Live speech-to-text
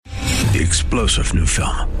The explosive new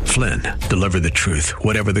film, Flynn, deliver the truth,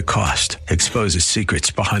 whatever the cost. Exposes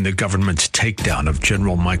secrets behind the government's takedown of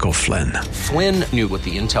General Michael Flynn. Flynn knew what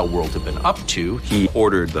the intel world had been up to. He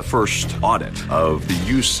ordered the first audit of the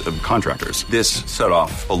use of contractors. This set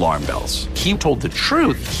off alarm bells. He told the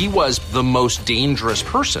truth. He was the most dangerous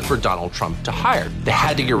person for Donald Trump to hire. They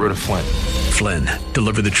had to get rid of Flynn. Flynn,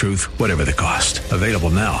 deliver the truth, whatever the cost. Available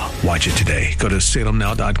now. Watch it today. Go to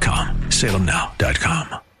salemnow.com.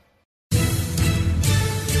 salemnow.com.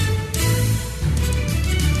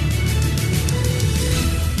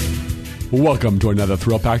 Welcome to another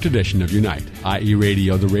thrill-packed edition of Unite, i.e.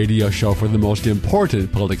 Radio, the radio show for the most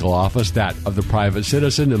important political office, that of the private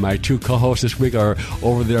citizen. And my two co-hosts this week are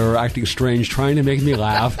over there acting strange, trying to make me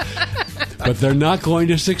laugh. But they're not going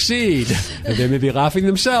to succeed. And they may be laughing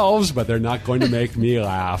themselves, but they're not going to make me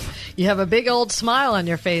laugh. You have a big old smile on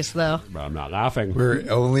your face, though. But I'm not laughing. We're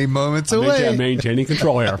only moments away. I'm maintaining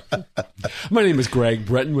control here. My name is Greg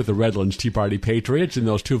Britton with the Redlands Tea Party Patriots, and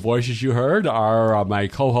those two voices you heard are my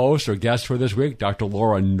co-hosts or guests for this week, Dr.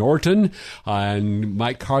 Laura Norton and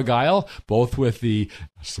Mike Cargile, both with the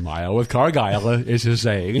Smile with Cargile, is his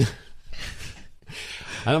saying.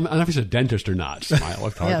 I don't know if he's a dentist or not. Smile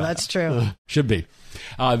with Cargile. Yeah, that's true. Should be.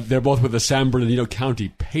 They're both with the San Bernardino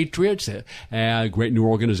County Patriots, a great new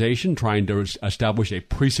organization trying to establish a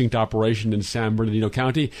precinct operation in San Bernardino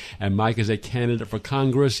County. And Mike is a candidate for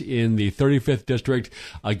Congress in the 35th District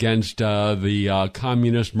against the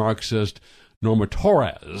communist Marxist Norma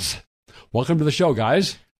Torres. Welcome to the show,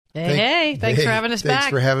 guys. Hey, thanks for having us back.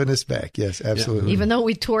 Thanks for having us back. Yes, absolutely. Yeah. Even though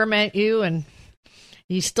we torment you, and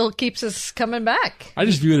he still keeps us coming back. I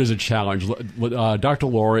just view it as a challenge. Dr.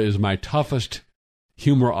 Laura is my toughest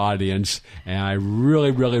humor audience, and I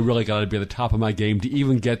really, really, really got to be at the top of my game to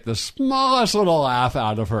even get the smallest little laugh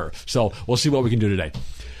out of her. So we'll see what we can do today.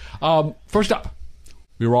 First up,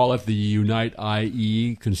 we were all at the Unite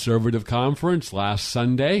IE Conservative Conference last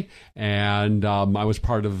Sunday, and I was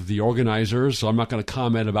part of the organizers, so I'm not going to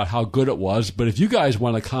comment about how good it was. But if you guys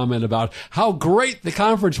want to comment about how great the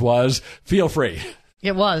conference was, feel free.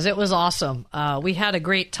 It was awesome. We had a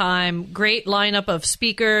great time, great lineup of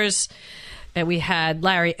speakers. And we had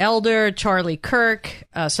Larry Elder, Charlie Kirk,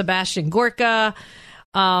 Sebastian Gorka.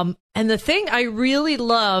 And the thing I really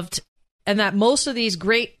loved, and that most of these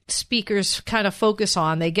great speakers kind of focus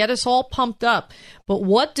on, they get us all pumped up. But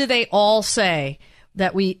what do they all say?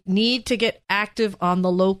 That we need to get active on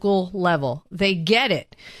the local level. They get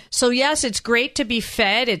it. So yes, it's great to be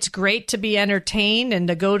fed. It's great to be entertained and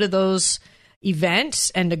to go to those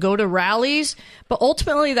events and to go to rallies, but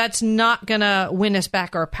ultimately that's not going to win us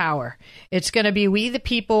back our power. It's going to be we the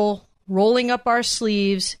people rolling up our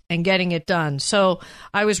sleeves and getting it done. So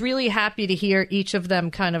I was really happy to hear each of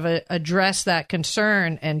them kind of address that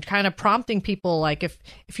concern and kind of prompting people, like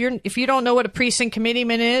if you don't know what a precinct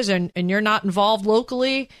committeeman is and you're not involved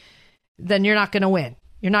locally, then you're not going to win.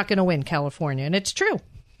 You're not going to win California, and it's true.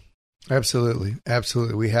 Absolutely.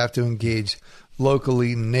 We have to engage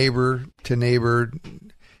locally, neighbor to neighbor,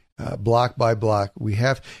 block by block.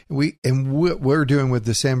 What we're doing with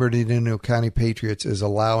the San Bernardino County Patriots is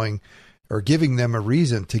allowing or giving them a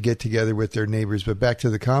reason to get together with their neighbors. But back to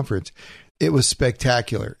the conference, it was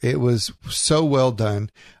spectacular. It was so well done.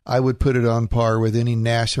 I would put it on par with any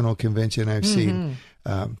national convention I've seen.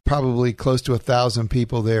 Probably close to 1,000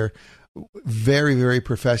 people there, very, very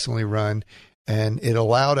professionally run. And it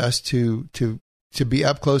allowed us to be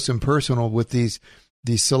up close and personal with these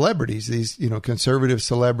celebrities, these conservative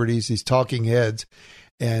celebrities, these talking heads,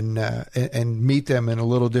 and meet them in a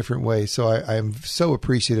little different way. So I'm so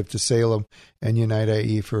appreciative to Salem and Unite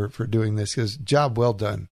IE for doing this, because job well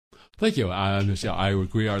done. Thank you. I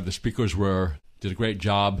agree. The speakers did a great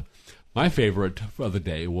job. My favorite of the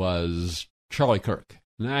day was Charlie Kirk.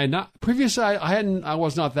 And I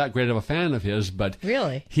was not that great of a fan of his, but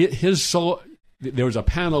really his solo. There was a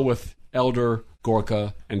panel with Elder,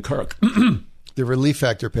 Gorka, and Kirk. The relief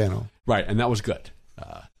factor panel. Right, and that was good.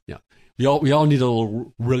 We all need a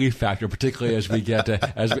little relief factor, particularly as we get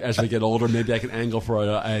as we get older. Maybe I can angle for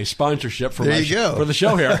a sponsorship for for the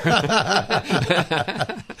show here.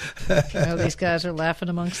 These guys are laughing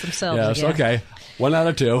amongst themselves. Yes, again. Okay, 1 out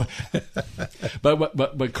of 2.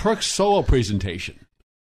 But Kirk's solo presentation,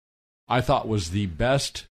 I thought, was the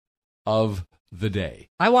best of the day.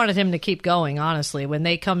 I wanted him to keep going, honestly. When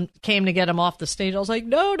they came to get him off the stage, I was like,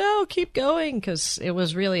 no, keep going, because it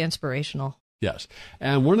was really inspirational. Yes.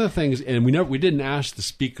 And one of the things, and we didn't ask the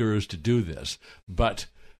speakers to do this, but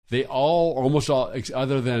they all, almost all,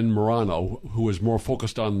 other than Morano, who was more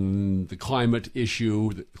focused on the climate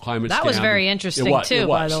issue, the climate That scam. was very interesting, too,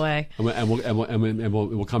 by the way. And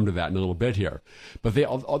we'll come to that in a little bit here. But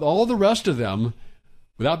all the rest of them,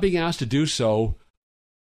 without being asked to do so,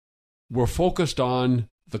 were focused on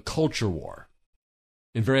the culture war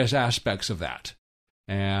in various aspects of that.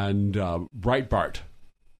 And Breitbart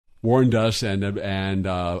warned us and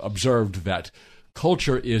observed that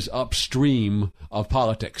culture is upstream of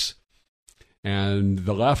politics. And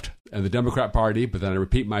the left and the Democrat Party, but then I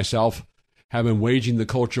repeat myself, have been waging the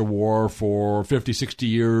culture war for 50, 60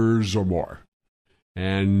 years or more.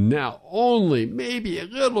 And now only maybe a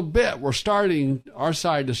little bit our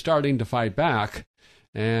side is starting to fight back.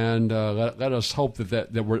 And let us hope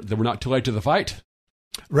that we're not too late to the fight.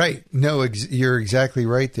 Right. No, you're exactly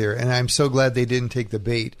right there. And I'm so glad they didn't take the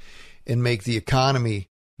bait and make the economy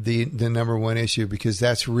the number one issue, because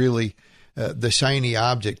that's really the shiny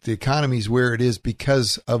object. The economy is where it is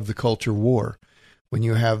because of the culture war. When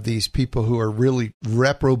you have these people who are really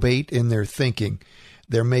reprobate in their thinking,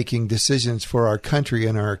 they're making decisions for our country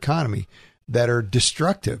and our economy that are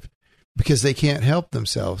destructive because they can't help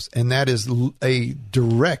themselves. And that is a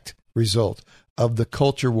direct result of the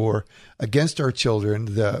culture war against our children,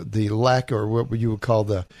 the lack, or what you would call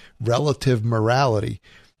the relative morality.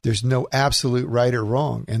 There's no absolute right or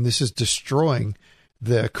wrong, and this is destroying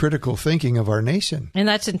the critical thinking of our nation. And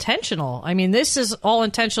that's intentional. I mean, this is all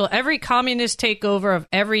intentional. Every communist takeover of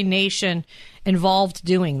every nation involved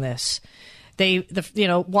doing this.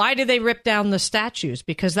 Why do they rip down the statues?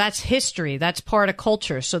 Because that's history. That's part of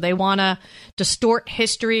culture. So they want to distort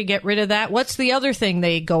history, get rid of that. What's the other thing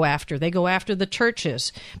they go after? They go after the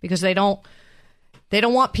churches because they don't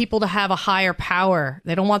want people to have a higher power.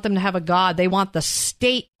 They don't want them to have a God. They want the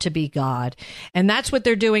state to be God. And that's what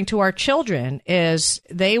they're doing to our children, is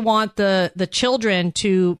they want the children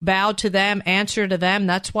to bow to them, answer to them.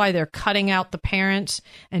 That's why they're cutting out the parents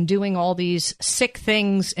and doing all these sick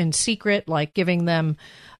things in secret, like giving them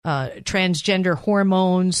transgender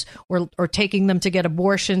hormones or taking them to get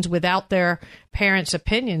abortions without their parents'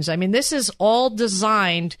 opinions. I mean, this is all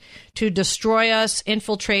designed to destroy us,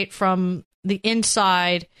 infiltrate from the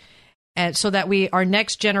inside, and so that our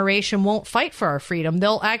next generation won't fight for our freedom.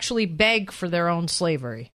 They'll actually beg for their own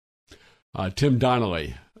slavery. Tim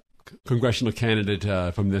Donnelly, congressional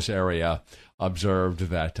candidate from this area, observed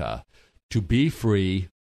that to be free,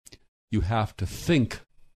 you have to think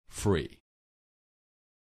free.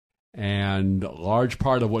 And a large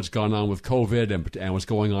part of what's gone on with COVID and what's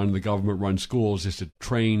going on in the government-run schools is to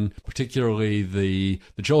train particularly the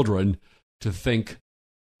children to think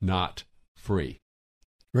not free.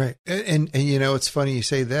 Right. And it's funny you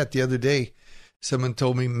say that. The other day, someone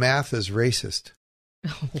told me math is racist.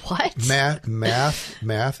 What?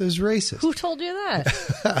 Math is racist. Who told you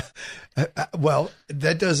that? Well,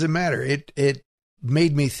 that doesn't matter. It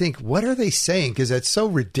made me think, what are they saying? Because that's so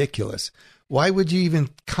ridiculous. Why would you even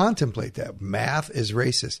contemplate that? Math is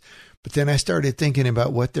racist. But then I started thinking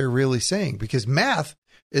about what they're really saying, because math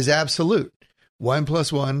is absolute. 1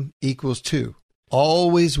 + 1 = 2.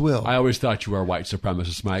 Always will. I always thought you were a white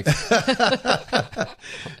supremacist, Mike.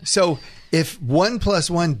 So if 1 +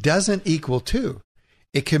 1 doesn't equal 2,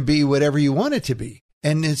 it can be whatever you want it to be.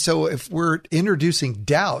 And so if we're introducing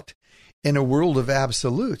doubt in a world of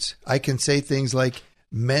absolutes, I can say things like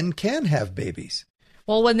men can have babies.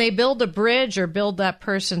 Well, when they build a bridge or build that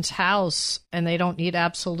person's house and they don't need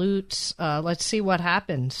absolutes, let's see what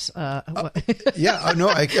happens. When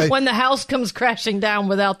the house comes crashing down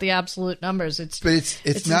without the absolute numbers, it's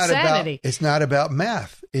not insanity. It's not about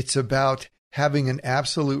math. It's about having an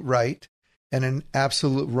absolute right and an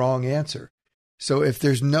absolute wrong answer. So if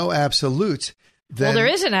there's no absolutes, then there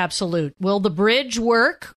is an absolute. Will the bridge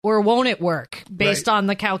work or won't it work based on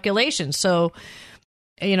the calculations? So,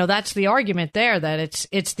 that's the argument there, that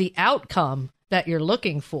it's the outcome that you're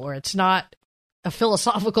looking for. It's not a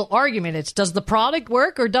philosophical argument. It's, does the product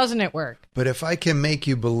work or doesn't it work? But if I can make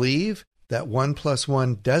you believe that 1 +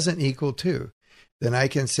 1 doesn't equal 2, then I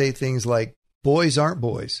can say things like, boys aren't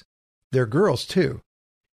boys. They're girls too.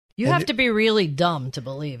 You have to be really dumb to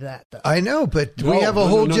believe that, though. I know, but we have a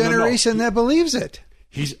whole generation that believes it.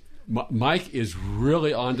 Mike is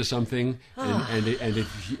really onto something, and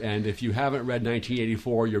if you haven't read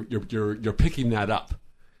 1984, you're picking that up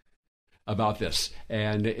about this.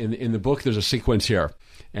 And in the book, there's a sequence here,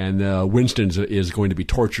 and Winston is going to be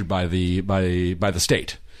tortured by the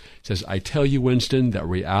state. It says, "I tell you, Winston, that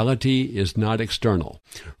reality is not external.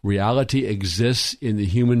 Reality exists in the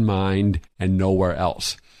human mind and nowhere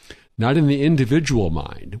else. Not in the individual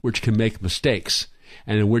mind, which can make mistakes,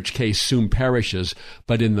 and in which case soon perishes,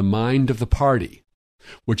 but in the mind of the party.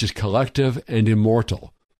 which is collective and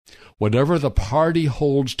immortal. Whatever the party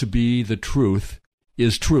holds to be the truth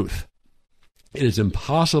is truth. It is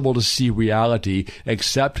impossible to see reality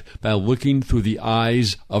except by looking through the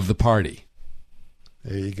eyes of the party.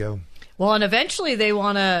 There you go. Well, and eventually they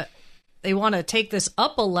want to take this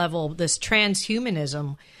up a level, this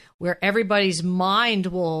transhumanism, where everybody's mind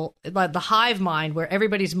will, like the hive mind, where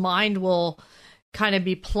everybody's mind will kind of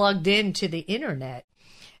be plugged into the internet.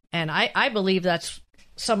 And I believe that's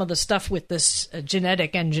some of the stuff with this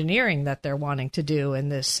genetic engineering that they're wanting to do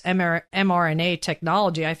and this mRNA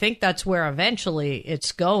technology. I think that's where eventually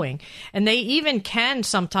it's going. And they even can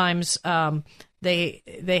sometimes,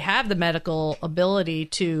 they have the medical ability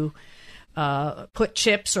to put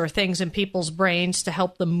chips or things in people's brains to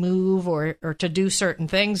help them move or to do certain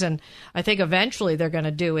things. And I think eventually they're going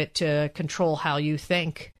to do it to control how you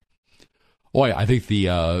think. Oh, yeah, I think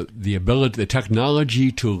the ability, the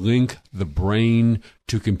technology to link the brain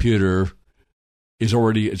to computer is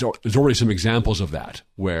already some examples of that,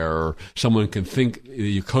 where someone can think,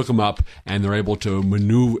 you hook them up, and they're able to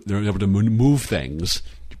move things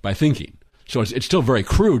by thinking. So it's still very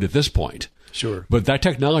crude at this point. Sure, but that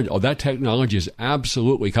technology is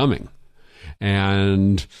absolutely coming,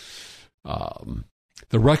 and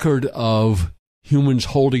the record of humans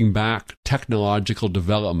holding back technological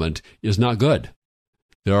development is not good.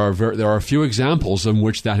 There are a few examples in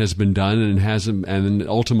which that has been done and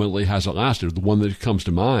ultimately hasn't lasted. The one that comes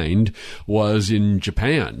to mind was in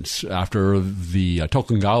Japan after the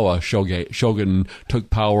Tokugawa shogun took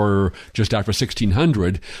power just after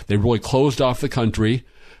 1600. They really closed off the country.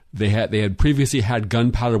 They had previously had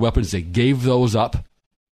gunpowder weapons. They gave those up.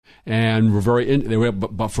 And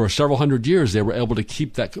but for several hundred years, they were able to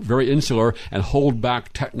keep that very insular and hold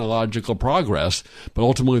back technological progress. But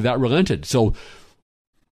ultimately, that relented. So,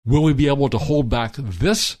 will we be able to hold back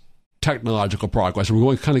this technological progress?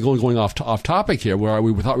 We're going off topic here, where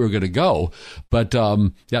we thought we were going to go. But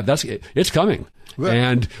it's coming, right.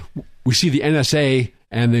 And we see the NSA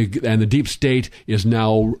and the deep state is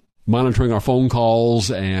now monitoring our phone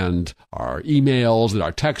calls and our emails and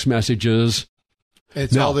our text messages.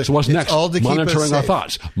 So what's next? Monitoring our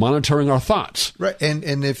thoughts. Right,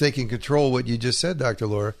 and if they can control what you just said, Dr.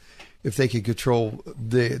 Laura, if they can control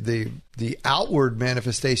the outward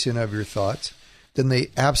manifestation of your thoughts, then they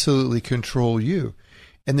absolutely control you.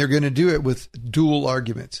 And they're going to do it with dual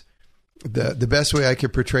arguments. The best way I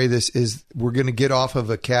could portray this is we're going to get off of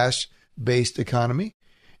a cash-based economy,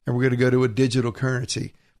 and we're going to go to a digital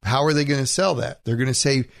currency. How are they going to sell that? They're going to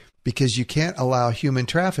say, because you can't allow human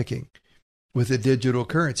trafficking with a digital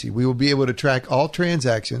currency. We will be able to track all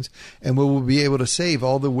transactions, and we will be able to save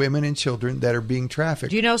all the women and children that are being trafficked.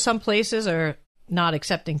 Do you know some places are not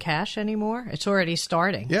accepting cash anymore? It's already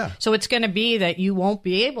starting. Yeah. So it's going to be that you won't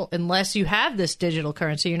be able, unless you have this digital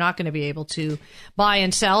currency, you're not going to be able to buy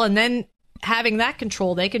and sell. And then having that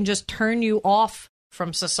control, they can just turn you off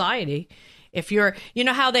from society. If you're, you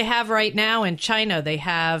know how they have right now in China, they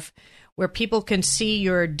have where people can see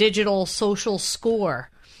your digital social score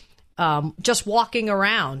just walking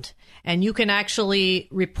around, and you can actually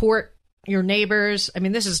report your neighbors. I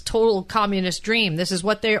mean, this is total communist dream. This is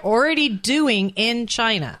what they're already doing in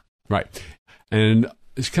China. Right. And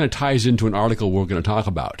this kind of ties into an article we're going to talk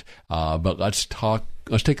about. But let's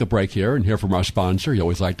take a break here and hear from our sponsor. He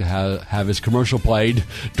always like to have his commercial played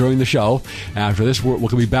during the show. After this, we'll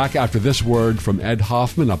be back after this word from Ed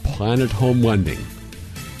Hoffman of Planet Home Lending.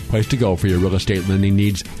 Place to go for your real estate lending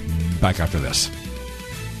needs. Back after this.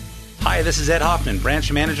 Hi, this is Ed Hoffman,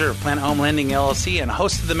 branch manager of Planet Home Lending, LLC, and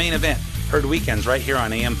host of The Main Event, heard weekends right here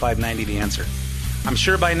on AM 590 The Answer. I'm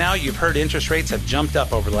sure by now you've heard interest rates have jumped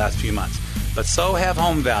up over the last few months, but so have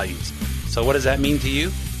home values. So what does that mean to you?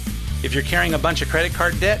 If you're carrying a bunch of credit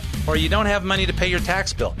card debt, or you don't have money to pay your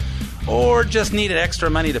tax bill, or just needed extra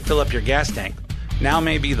money to fill up your gas tank, now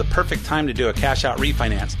may be the perfect time to do a cash-out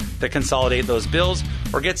refinance to consolidate those bills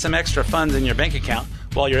or get some extra funds in your bank account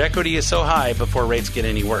while your equity is so high before rates get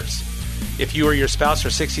any worse. If you or your spouse are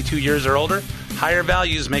 62 years or older, higher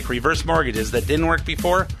values make reverse mortgages that didn't work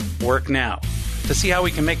before work now. To see how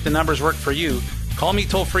we can make the numbers work for you, call me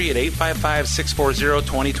toll-free at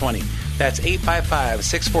 855-640-2020. That's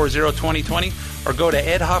 855-640-2020, or go to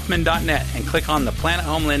edhoffman.net and click on the Planet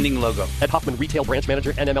Home Lending logo. Ed Hoffman, Retail Branch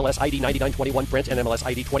Manager, NMLS ID 9921, Branch NMLS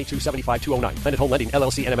ID 2275209. Planet Home Lending,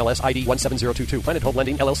 LLC, NMLS ID 17022. Planet Home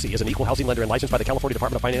Lending, LLC is an equal housing lender and licensed by the California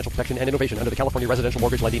Department of Financial Protection and Innovation under the California Residential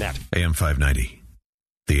Mortgage Lending Act. AM 590,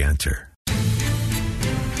 The Answer.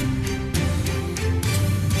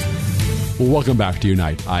 Well, welcome back to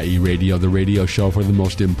Unite, i.e. Radio, the radio show for the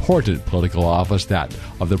most important political office, that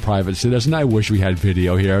of the private citizen. I wish we had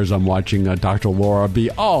video here as I'm watching Dr. Laura be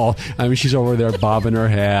she's over there bobbing her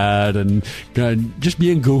head and just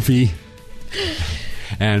being goofy.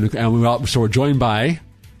 And we're joined by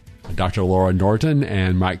Dr. Laura Norton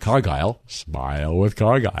and Mike Cargile, smile with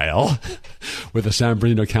Cargile, with the San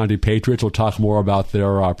Bernardino County Patriots. We'll talk more about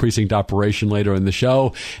their precinct operation later in the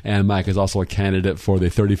show. And Mike is also a candidate for the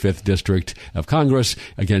 35th District of Congress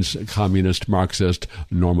against communist Marxist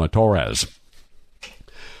Norma Torres.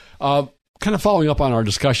 Kind of following up on our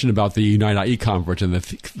discussion about the Unite IE conference and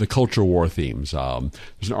the culture war themes.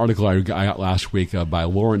 There's an article I got last week by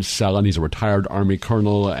Lawrence Sellin. He's a retired Army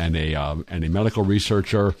colonel and a medical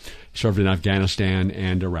researcher. He served in Afghanistan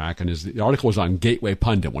and Iraq, and the article was on Gateway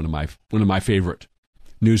Pundit, one of my favorite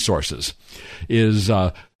news sources. Is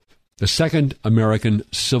the Second American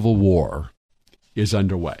Civil War is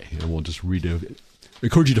underway, and we'll just read it. I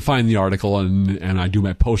encourage you to find the article, and I do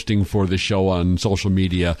my posting for the show on social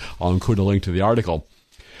media. I'll include a link to the article.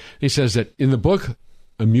 He says that in the book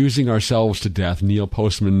Amusing Ourselves to Death, Neil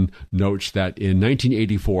Postman notes that in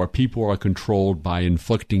 1984, people are controlled by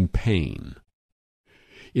inflicting pain.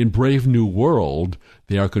 In Brave New World,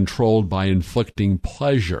 they are controlled by inflicting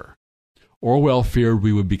pleasure. Orwell feared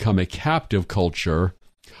we would become a captive culture.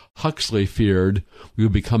 Huxley feared we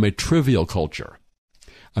would become a trivial culture.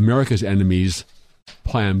 America's enemies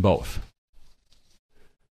plan both.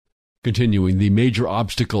 Continuing, the major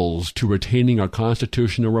obstacles to retaining our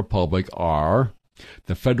constitutional republic are: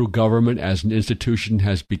 the federal government as an institution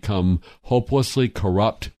has become hopelessly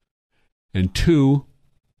corrupt, and 2,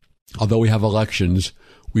 although we have elections,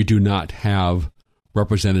 we do not have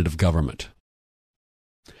representative government.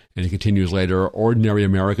 And he continues later, ordinary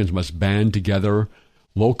Americans must band together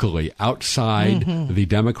locally outside the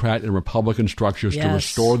Democrat and Republican structures to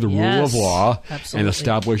restore the rule of law and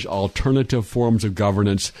establish alternative forms of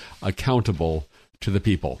governance accountable to the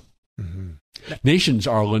people. Nations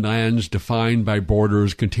are lands defined by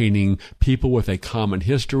borders containing people with a common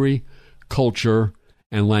history, culture,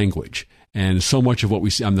 and language. And so much of what we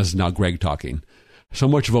see, this is now Greg talking, so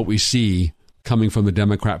much of what we see coming from the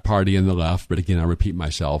Democrat Party and the left, but again, I repeat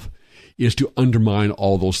myself, is to undermine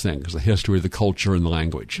all those things, the history, the culture, and the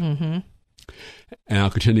language. And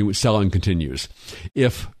I'll continue with Sellin continues.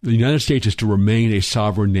 If the United States is to remain a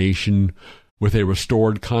sovereign nation with a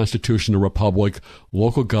restored constitutional republic,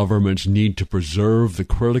 local governments need to preserve the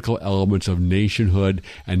critical elements of nationhood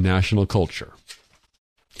and national culture.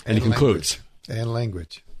 And he concludes. And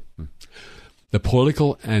language. The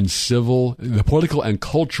political and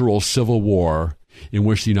cultural civil war in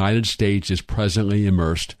which the United States is presently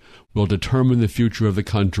immersed will determine the future of the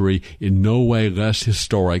country in no way less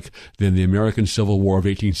historic than the American Civil War of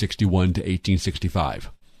 1861 to 1865.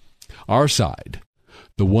 Our side,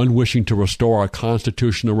 the one wishing to restore our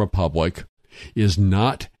constitutional republic, is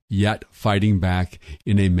not yet fighting back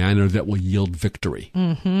in a manner that will yield victory.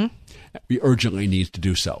 We urgently need to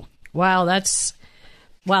do so. Wow, that's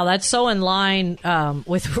so in line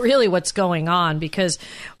with really what's going on, because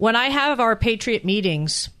when I have our Patriot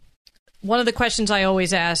meetings, one of the questions I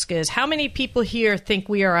always ask is, how many people here think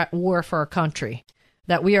we are at war for our country,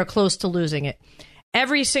 that we are close to losing it?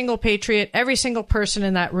 Every single Patriot, every single person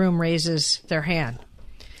in that room raises their hand.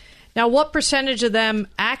 Now, what percentage of them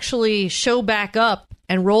actually show back up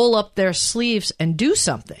and roll up their sleeves and do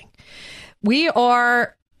something? We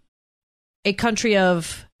are a country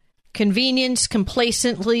of convenience,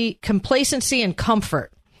 complacency, and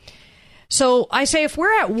comfort. So I say, if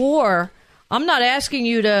we're at war, I'm not asking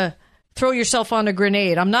you to throw yourself on a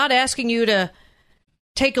grenade. I'm not asking you to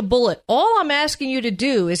take a bullet. All I'm asking you to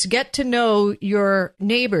do is get to know your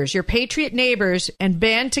neighbors, your patriot neighbors, and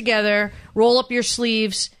band together, roll up your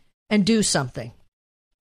sleeves, and do something.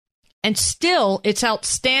 And still, it's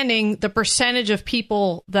outstanding the percentage of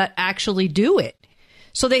people that actually do it.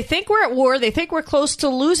 So they think we're at war, they think we're close to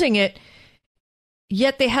losing it,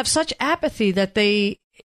 yet they have such apathy that I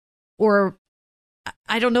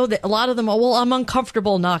don't know, that a lot of them are, well, I'm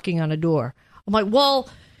uncomfortable knocking on a door. I'm like, well,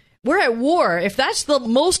 we're at war. If that's the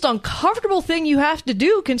most uncomfortable thing you have to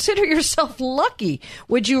do, consider yourself lucky.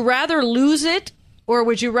 Would you rather lose it, or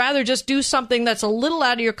would you rather just do something that's a little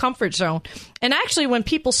out of your comfort zone? And actually, when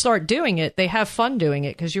people start doing it, they have fun doing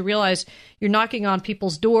it, because you realize you're knocking on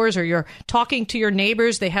people's doors, or you're talking to your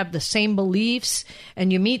neighbors. They have the same beliefs,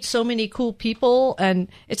 and you meet so many cool people, and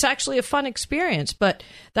it's actually a fun experience. But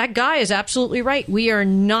that guy is absolutely right. We are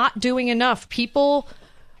not doing enough. People,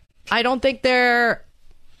 I don't think they've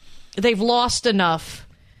lost enough.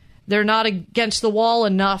 They're not against the wall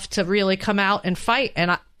enough to really come out and fight,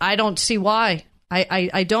 and I don't see why.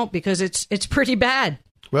 I don't, because it's pretty bad.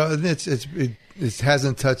 Well, it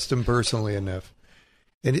hasn't touched them personally enough.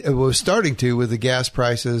 And it was starting to with the gas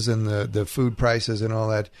prices and the food prices and all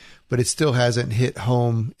that, but it still hasn't hit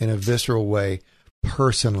home in a visceral way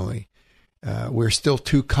personally. We're still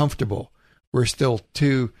too comfortable. We're still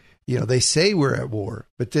too, they say we're at war,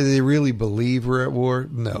 but do they really believe we're at war?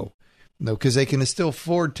 No, because they can still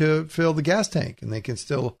afford to fill the gas tank, and they can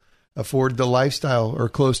still afford the lifestyle or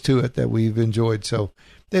close to it that we've enjoyed. So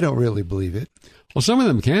they don't really believe it. Well, some of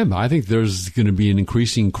them can, but I think there's going to be an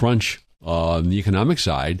increasing crunch on the economic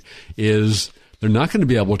side. Is they're not going to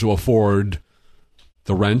be able to afford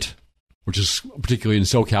the rent, which is particularly in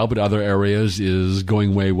SoCal, but other areas is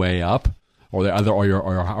going way, way up, or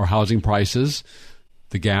your housing prices,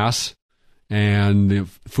 the gas, and the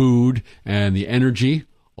food and the energy,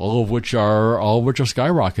 all of which are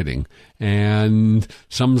skyrocketing. And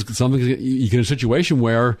some you get in a situation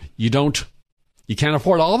where you can't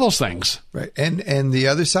afford all of those things. Right. And the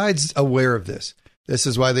other side's aware of this. This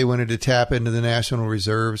is why they wanted to tap into the national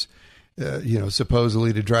reserves,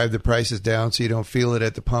 supposedly to drive the prices down so you don't feel it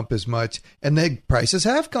at the pump as much. And the prices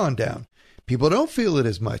have gone down. People don't feel it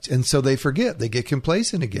as much. And so they forget. They get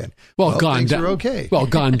complacent again. Well, gone down. Okay. Well,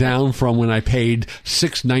 gone down from when I paid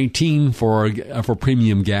 $6.19 for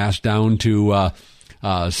premium gas down to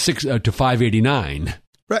 $5.89.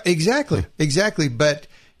 Right. Exactly. But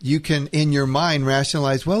you can, in your mind,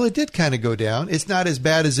 rationalize, well, it did kind of go down. It's not as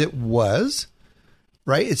bad as it was.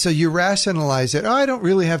 Right? And so you rationalize it. I don't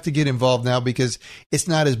really have to get involved now because it's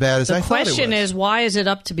not as bad as I thought it was. The question is, why is it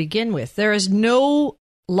up to begin with? There is no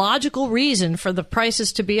logical reason for the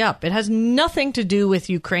prices to be up. It has nothing to do with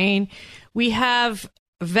Ukraine. We have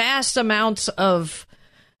vast amounts of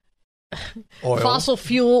fossil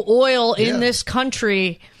fuel oil in this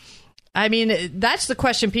country. I mean, that's the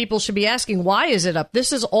question people should be asking. Why is it up?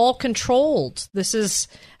 This is all controlled. This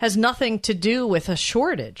has nothing to do with a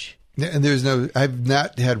shortage. And I've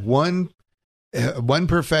not had one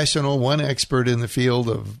professional, one expert in the field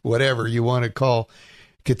of whatever you want to call,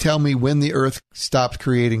 could tell me when the earth stopped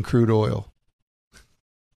creating crude oil.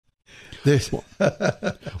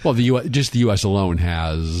 Well, the U.S. alone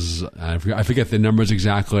has, I forget the numbers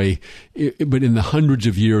exactly, but in the hundreds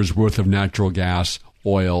of years worth of natural gas,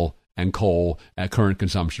 oil, and coal at current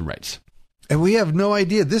consumption rates. And we have no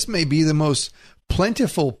idea. This may be the most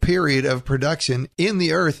plentiful period of production in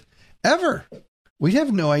the earth ever. We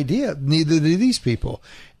have no idea. Neither do these people.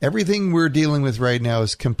 Everything we're dealing with right now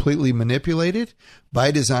is completely manipulated by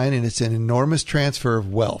design, and it's an enormous transfer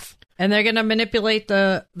of wealth. And they're going to manipulate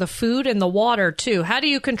the food and the water, too. How do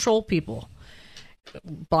you control people?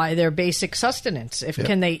 By their basic sustenance.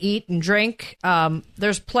 Can they eat and drink?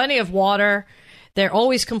 There's plenty of water. They're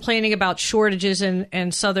always complaining about shortages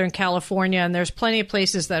in Southern California, and there's plenty of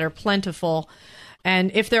places that are plentiful.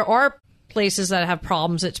 And if there are places that have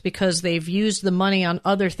problems, it's because they've used the money on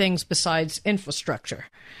other things besides infrastructure.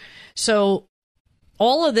 So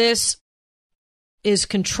all of this is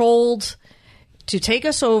controlled to take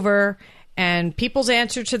us over, and people's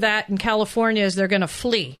answer to that in California is they're going to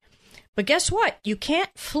flee. But guess what? You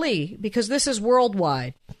can't flee because this is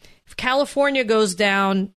worldwide. If California goes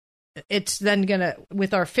down, it's then going to,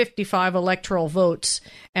 with our 55 electoral votes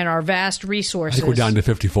and our vast resources. I think we're down to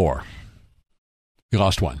 54. We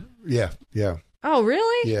lost one. Yeah. Oh,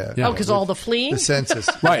 really? Yeah. Oh, because all the fleeing? The census.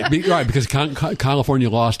 Right, because California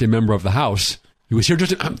lost a member of the House. He was here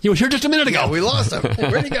just a minute ago. Yeah, we lost him.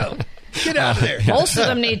 Where'd he go? Get out of there. Most of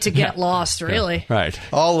them need to get lost, really. Yeah, right.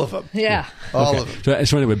 All of them. Yeah. All of them.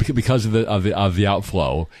 So anyway, because of the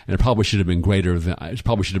outflow, and it probably should have been greater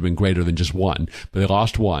than just one, but they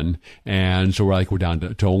lost one, and so we're down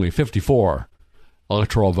to only 54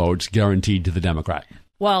 electoral votes guaranteed to the Democrat.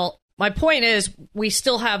 Well, my point is we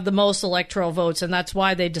still have the most electoral votes, and that's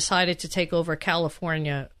why they decided to take over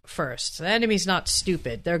California first. The enemy's not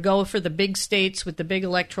stupid. They're going for the big states with the big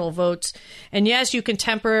electoral votes. And yes, you can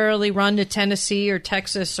temporarily run to Tennessee or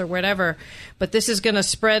Texas or whatever, but this is going to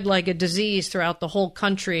spread like a disease throughout the whole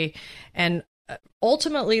country and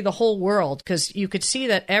ultimately the whole world, because you could see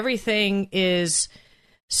that everything is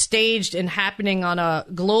staged and happening on a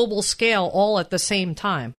global scale all at the same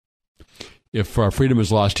time. If freedom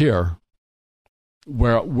is lost here,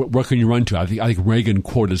 where can you run to? I think Reagan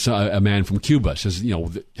quoted a man from Cuba, says,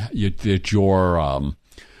 that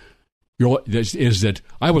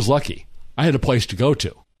I was lucky. I had a place to go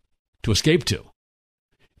to escape to.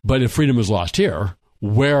 But if freedom is lost here,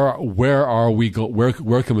 where can we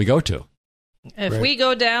go to? If Right. we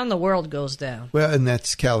go down, the world goes down. Well, and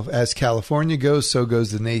that's as California goes, so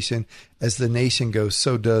goes the nation. As the nation goes,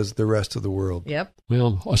 so does the rest of the world. Yep.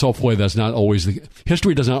 Well, so hopefully that's not always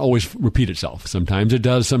history does not always repeat itself. Sometimes it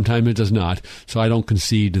does, sometimes it does not. So I don't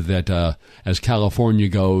concede that as California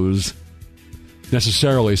goes,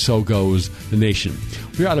 necessarily so goes the nation.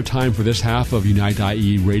 We're out of time for this half of Unite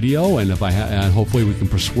IE Radio, and and hopefully we can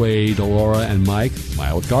persuade Laura and Mike,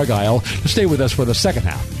 Smile with Gargyle, to stay with us for the second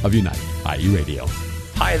half of Unite IE Radio.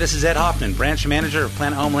 Hi, this is Ed Hoffman, branch manager of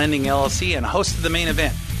Planet Home Lending LLC and host of the main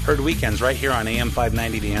event, heard weekends right here on AM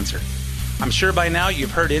 590 The Answer. I'm sure by now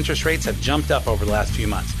you've heard interest rates have jumped up over the last few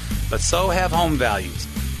months, but so have home values.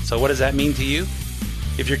 So what does that mean to you?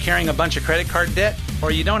 If you're carrying a bunch of credit card debt,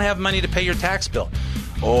 or you don't have money to pay your tax bill,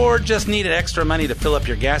 or just needed extra money to fill up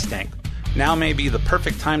your gas tank, now may be the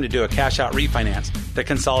perfect time to do a cash-out refinance to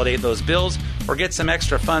consolidate those bills or get some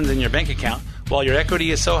extra funds in your bank account while your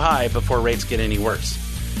equity is so high before rates get any worse.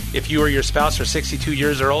 If you or your spouse are 62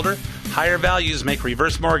 years or older, higher values make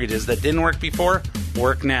reverse mortgages that didn't work before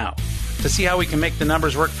work now. To see how we can make the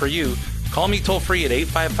numbers work for you, call me toll-free at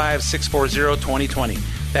 855-640-2020.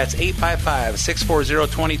 That's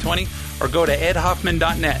 855-640-2020, or go to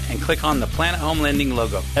edhoffman.net and click on the Planet Home Lending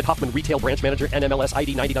logo. Ed Hoffman, Retail Branch Manager, NMLS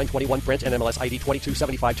ID 9921, Branch NMLS ID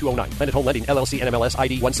 2275209. Planet Home Lending, LLC, NMLS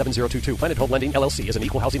ID 17022. Planet Home Lending, LLC is an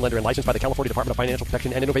equal housing lender and licensed by the California Department of Financial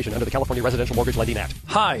Protection and Innovation under the California Residential Mortgage Lending Act.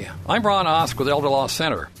 Hi, I'm Ron Osk with Elder Law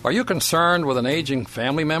Center. Are you concerned with an aging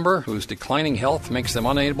family member whose declining health makes them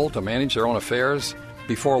unable to manage their own affairs?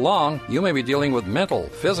 Before long, you may be dealing with mental,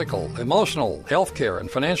 physical, emotional, healthcare,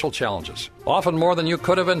 and financial challenges, often more than you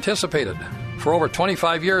could have anticipated. For over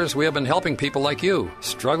 25 years, we have been helping people like you,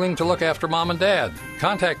 struggling to look after mom and dad.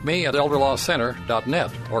 Contact me at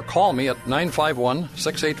elderlawcenter.net or call me at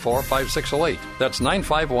 951-684-5608. That's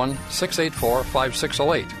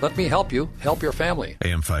 951-684-5608. Let me help you help your family.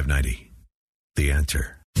 AM 590, The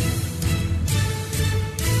Answer.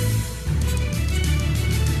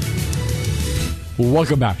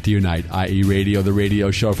 Welcome back to Unite IE Radio, the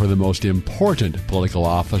radio show for the most important political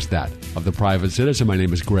office, that of the private citizen. My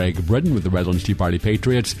name is Greg Britton with the Redlands Tea Party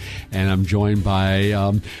Patriots, and I'm joined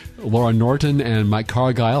by Laura Norton and Mike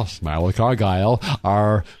Cargyle, Smile with Cargyle,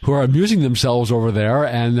 who are amusing themselves over there,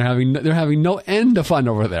 and they're having no end of fun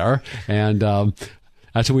over there, and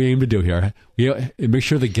that's what we aim to do here. We make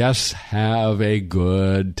sure the guests have a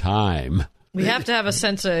good time. We have to have a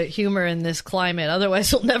sense of humor in this climate.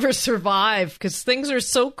 Otherwise, we'll never survive because things are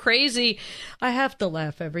so crazy. I have to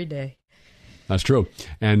laugh every day. That's true.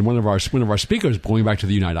 And one of our speakers going back to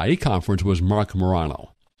the Unite IE conference was Mark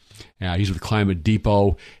Morano. He's with Climate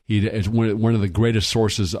Depot. He is one of the greatest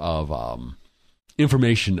sources of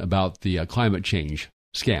information about the climate change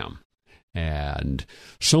scam. And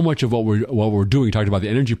so much of what we're doing, we talked about the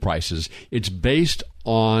energy prices, it's based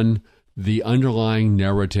on the underlying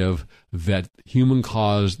narrative that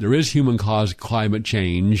there is human-caused climate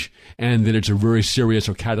change, and that it's a very serious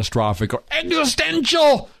or catastrophic or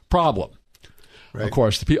existential problem. Right. Of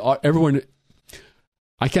course, everyone,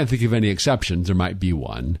 I can't think of any exceptions. There might be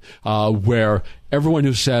one where everyone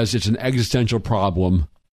who says it's an existential problem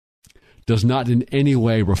does not in any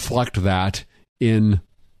way reflect that in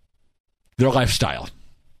their lifestyle.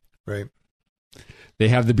 Right. They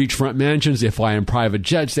have the beachfront mansions, they fly in private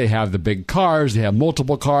jets, they have the big cars, they have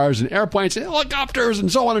multiple cars and airplanes and helicopters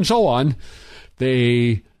and so on and so on.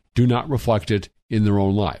 They do not reflect it in their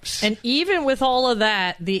own lives. And even with all of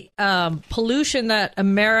that, the pollution that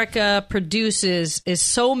America produces is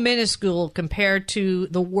so minuscule compared to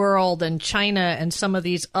the world and China and some of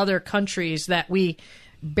these other countries that we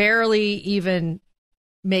barely even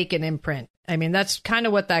make an imprint. I mean, that's kind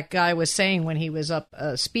of what that guy was saying when he was up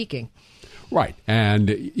speaking. Right. And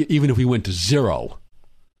even if we went to zero,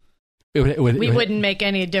 we wouldn't make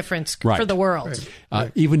any difference for the world.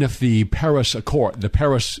 Right. Even if the Paris Accord, the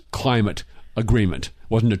Paris Climate Agreement,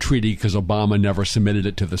 wasn't a treaty because Obama never submitted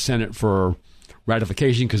it to the Senate for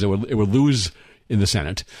ratification because it would lose in the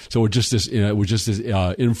Senate. So it was just this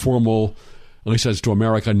informal, at least as to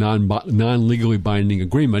America, non-legally binding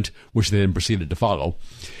agreement, which they then proceeded to follow,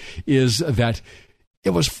 is that it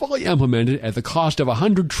was fully implemented at the cost of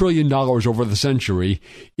 $100 trillion over the century.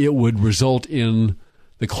 It would result in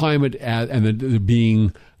the climate and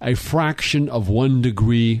being a fraction of 1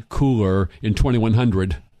 degree cooler in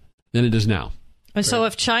 2100 than it is now. And so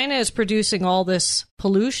if China is producing all this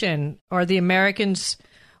pollution, are the Americans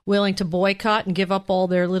willing to boycott and give up all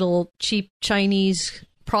their little cheap Chinese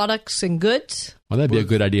products and goods? Well, that'd be a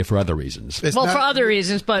good idea for other reasons. For other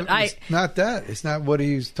reasons, but it's not that. It's not what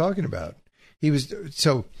he's talking about.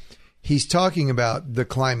 he's talking about the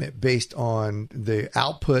climate based on the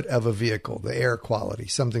output of a vehicle, the air quality,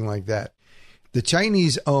 something like that. The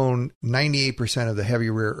Chinese own 98% of the heavy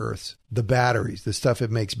rare earths, the batteries, the stuff it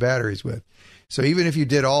makes batteries with. So even if you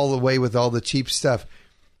did all the way with all the cheap stuff,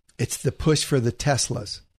 it's the push for the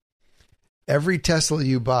Teslas. Every Tesla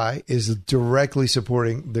you buy is directly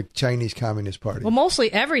supporting the Chinese Communist Party. Well,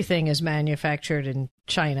 mostly everything is manufactured in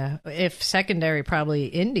China, if secondary, probably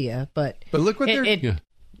India. But look what they're... Yeah.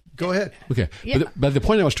 Go ahead. Okay, Yeah. but the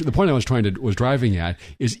point I was driving at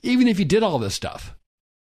is even if you did all this stuff,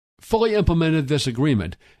 fully implemented this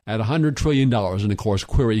agreement at $100 trillion, and of course,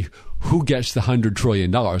 query who gets the $100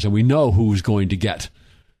 trillion, and we know who's going to get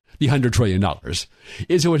the $100 trillion,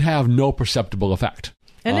 is it would have no perceptible effect.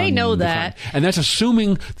 And they know the that. climate. And that's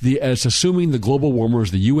assuming the global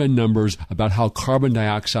warmers, the UN numbers about how carbon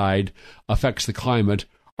dioxide affects the climate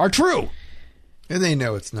are true. And they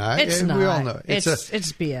know it's not. It's and not. We all know. It's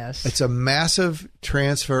BS. It's a massive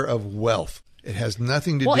transfer of wealth. It has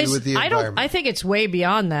nothing to do with the environment. I think it's way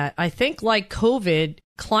beyond that. I think like COVID,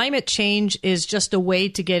 climate change is just a way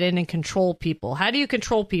to get in and control people. How do you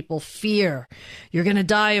control people? Fear. You're going to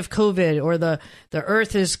die of COVID, or the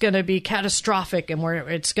earth is going to be catastrophic and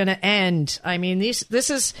it's going to end. I mean, this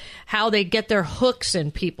is how they get their hooks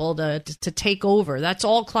in people to take over. That's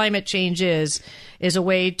all climate change is a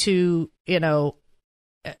way to,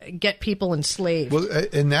 get people enslaved. Well,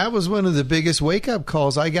 and that was one of the biggest wake-up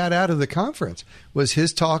calls I got out of the conference, was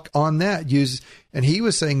his talk on that. And he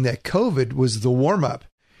was saying that COVID was the warm-up,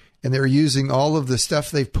 and they're using all of the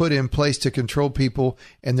stuff they've put in place to control people,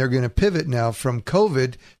 and they're going to pivot now from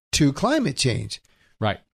COVID to climate change.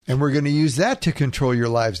 Right. And we're going to use that to control your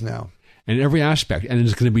lives now. In every aspect, and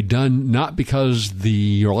it's going to be done not because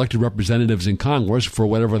your elected representatives in Congress, for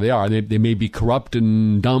whatever they are, they may be corrupt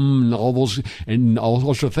and dumb and all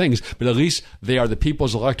those sort of things, but at least they are the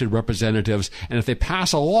people's elected representatives. And if they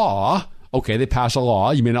pass a law, okay, they pass a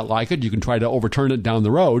law. You may not like it. You can try to overturn it down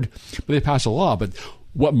the road, but they pass a law. But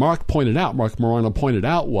what Mark Morano pointed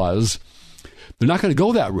out was they're not going to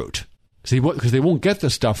go that route. See, because they won't get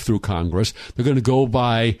the stuff through Congress. They're going to go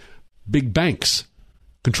by big banks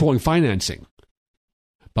controlling financing,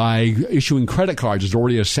 by issuing credit cards. There's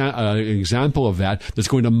already an example of that that's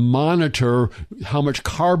going to monitor how much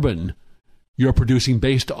carbon you're producing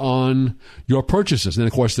based on your purchases. And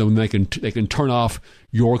of course, then they can turn off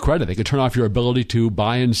your credit. They can turn off your ability to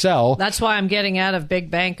buy and sell. That's why I'm getting out of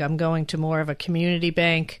big bank. I'm going to more of a community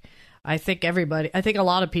bank. I think a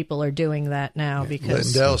lot of people are doing that now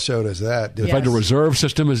because Lindell showed us that. The Federal Reserve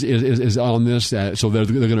System is on this. So they're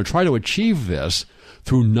going to try to achieve this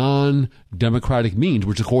through non-democratic means,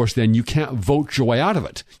 which, of course, then you can't vote your way out of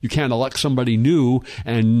it. You can't elect somebody new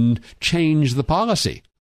and change the policy.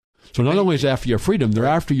 So not only is it after your freedom, they're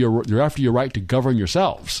after your right to govern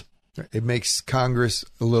yourselves. It makes Congress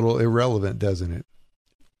a little irrelevant, doesn't it?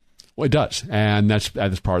 Well, it does, and that's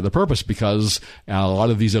part of the purpose, because a lot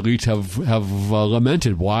of these elites have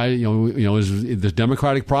lamented why is the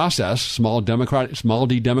democratic process, small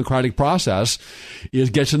d democratic process,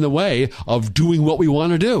 gets in the way of doing what we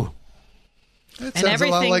want to do. That sounds a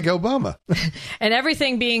lot like Obama. And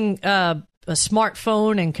everything being a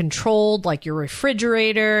smartphone and controlled, like your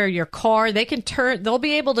refrigerator, your car, they'll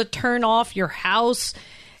be able to turn off your house.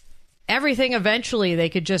 Everything eventually they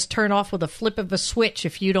could just turn off with a flip of a switch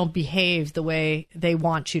if you don't behave the way they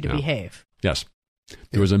want you to behave. Yes.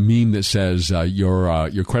 There was a meme that says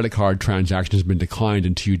your credit card transaction has been declined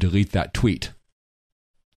until you delete that tweet.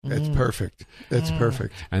 That's perfect. That's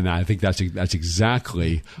perfect. And I think that's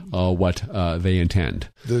exactly what they intend.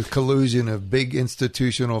 The collusion of big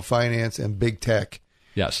institutional finance and big tech,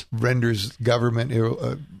 yes, renders government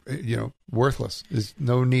worthless. There's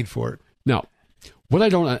no need for it. Now, what I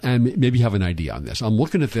don't, and maybe you have an idea on this. I'm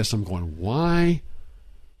looking at this. I'm going, why?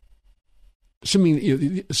 Assuming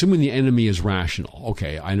the enemy is rational.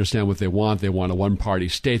 Okay, I understand what they want. They want a one-party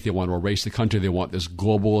state. They want to erase the country. They want this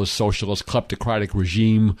globalist, socialist, kleptocratic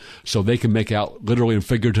regime so they can make out literally and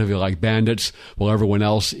figuratively like bandits while everyone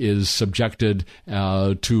else is subjected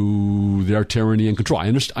to their tyranny and control. I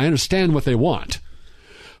understand what they want.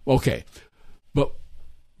 Okay, but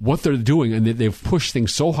what they're doing, and they've pushed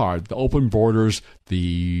things so hard, the open borders,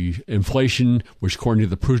 the inflation, which according to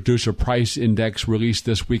the Producer Price Index released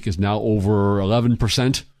this week is now over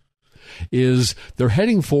 11%, is they're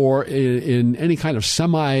heading for, in any kind of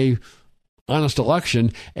semi-honest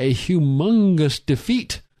election, a humongous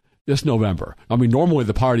defeat this November. I mean, normally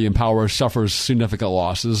the party in power suffers significant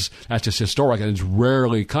losses. That's just historic, and it's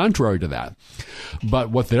rarely contrary to that. But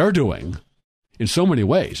what they're doing, in so many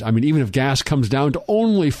ways, I mean, even if gas comes down to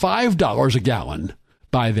only $5 a gallon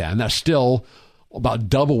by then, that's still about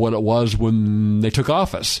double what it was when they took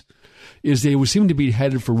office, is they would seem to be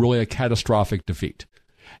headed for really a catastrophic defeat.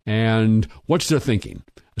 And what's their thinking?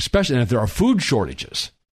 Especially if there are food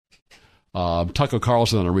shortages. Tucker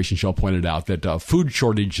Carlson on a recent show pointed out that food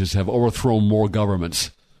shortages have overthrown more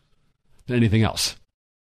governments than anything else.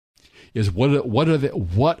 What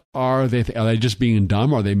are they just being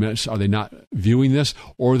dumb? Are they not viewing this,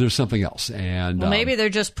 or there's something else? And well, maybe they're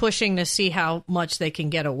just pushing to see how much they can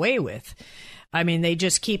get away with. I mean, they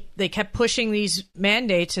kept pushing these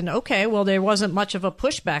mandates, and okay, well, there wasn't much of a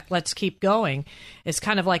pushback. Let's keep going. It's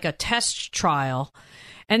kind of like a test trial.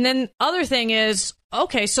 And then other thing is,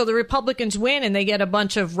 okay, so the Republicans win and they get a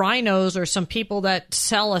bunch of rhinos or some people that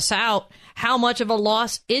sell us out. How much of a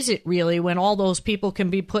loss is it really when all those people can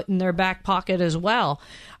be put in their back pocket as well?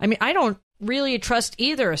 I mean, I don't really trust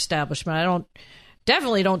either establishment.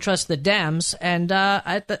 Definitely don't trust the Dems, and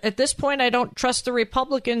at this point, I don't trust the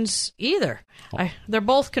Republicans either. They're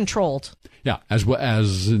both controlled. Yeah,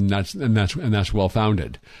 and that's well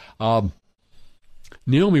founded.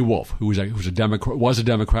 Naomi Wolf, who was a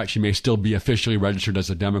Democrat, she may still be officially registered as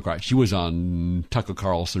a Democrat. She was on Tucker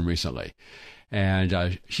Carlson recently,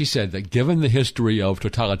 and she said that given the history of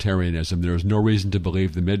totalitarianism, there is no reason to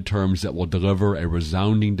believe the midterms that will deliver a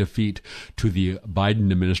resounding defeat to the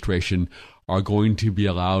Biden administration are going to be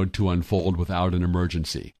allowed to unfold without an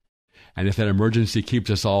emergency. And if that emergency keeps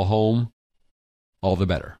us all home, all the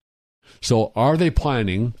better. So are they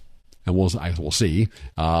planning, and we'll see,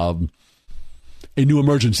 a new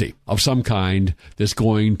emergency of some kind that's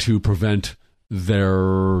going to prevent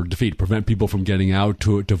their defeat, prevent people from getting out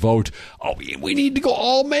to vote? Oh, we need to go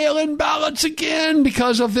all mail-in ballots again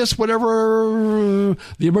because of this, whatever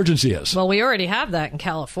the emergency is. Well, we already have that in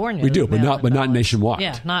California. We do, but not nationwide.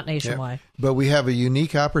 Yeah, not nationwide. Yeah. But we have a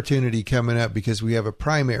unique opportunity coming up because we have a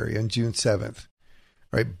primary on June 7th,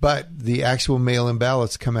 right? But the actual mail-in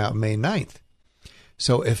ballots come out May 9th.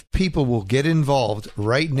 So if people will get involved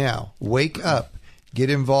right now, wake up, get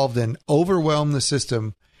involved and overwhelm the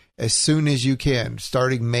system as soon as you can,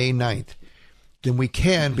 starting May 9th, then we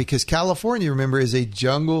can, because California, remember, is a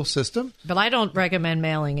jungle system. But I don't recommend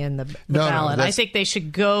mailing in the ballot. I think they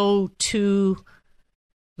should go to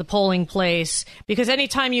the polling place, because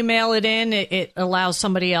anytime you mail it in, it allows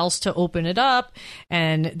somebody else to open it up,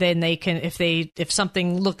 and then they can, if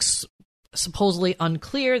something looks supposedly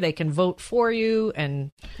unclear, they can vote for you.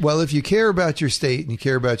 And well, if you care about your state and you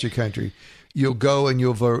care about your country, you'll go and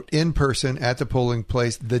you'll vote in person at the polling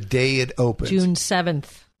place the day it opens. June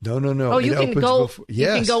 7th. No. Oh, you can go. Yes. You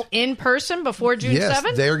can go in person before June 7th?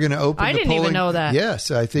 Yes, they're going to open. I didn't even know that. Yes,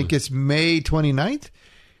 I think it's May 29th.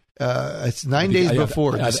 It's 9 days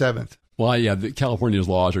before the 7th. Well, yeah, California's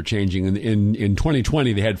laws are changing. In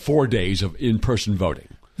 2020, they had 4 days of in-person voting.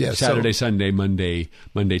 Yeah, Saturday, Sunday, Monday,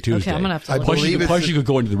 Tuesday. Okay, I'm gonna have to. Plus, you could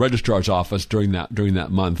go into the registrar's office during that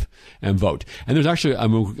month and vote. And there's actually,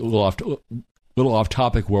 I'm a little off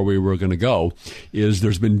topic where we were going to go.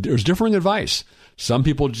 There's differing advice. Some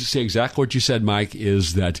people just say exactly what you said, Mike,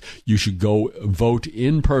 is that you should go vote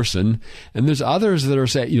in person, and there's others that are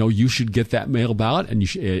saying, you should get that mail ballot, and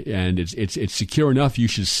it's secure enough. You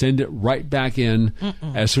should send it right back in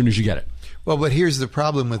as soon as you get it. Well, but here's the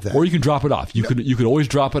problem with that. Or you can drop it off. You could always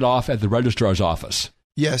drop it off at the registrar's office.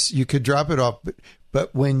 Yes, you could drop it off,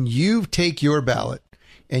 but when you take your ballot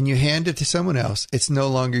and you hand it to someone else, it's no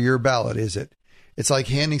longer your ballot, is it? It's like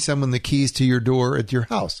handing someone the keys to your door at your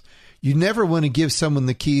house. You never want to give someone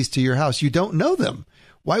the keys to your house. You don't know them.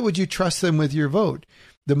 Why would you trust them with your vote?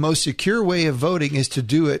 The most secure way of voting is to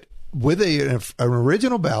do it with an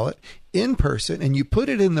original ballot in person, and you put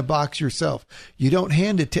it in the box yourself. You don't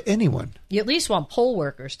hand it to anyone. You at least want poll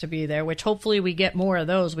workers to be there, which hopefully we get more of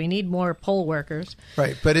those. We need more poll workers.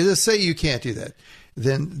 Right, but let's say you can't do that.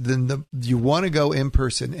 Then you want to go in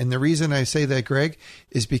person. And the reason I say that, Greg,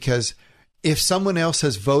 is because if someone else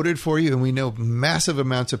has voted for you, and we know massive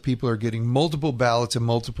amounts of people are getting multiple ballots in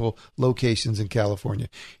multiple locations in California,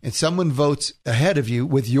 and someone votes ahead of you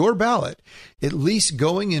with your ballot, at least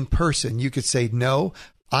going in person, you could say, no,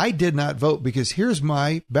 I did not vote because here's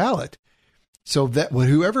my ballot. So that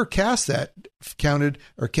whoever cast that counted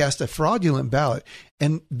or cast a fraudulent ballot.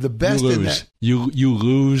 And the best in that, you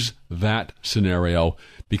lose that scenario,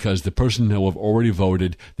 because the person who have already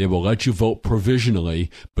voted, they will let you vote provisionally,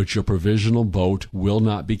 but your provisional vote will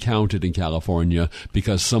not be counted in California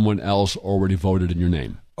because someone else already voted in your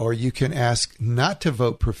name. Or you can ask not to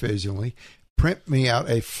vote provisionally, print me out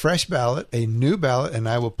a fresh ballot, a new ballot, and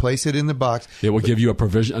I will place it in the box. They will give you a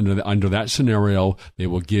provision under that scenario. They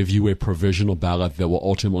will give you a provisional ballot that will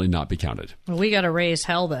ultimately not be counted. Well, we got to raise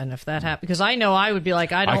hell then if that happens, because I know I would be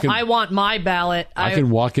like, I want my ballot. I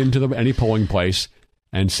can walk into any polling place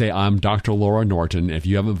and say, I'm Dr. Laura Norton. If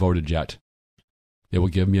you haven't voted yet, they will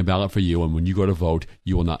give me a ballot for you, and when you go to vote,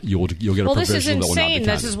 you'll get a provisional. Well, this is that will not be insane.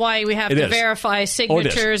 counted. This is why we have to verify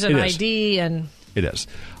signatures and ID and. It is.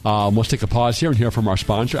 Let's take a pause here and hear from our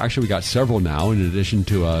sponsor. Actually, we got several now. In addition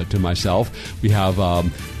to myself, we have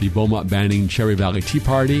the Beaumont Banning Cherry Valley Tea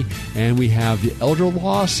Party, and we have the Elder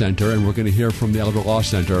Law Center, and we're going to hear from the Elder Law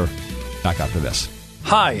Center back after this.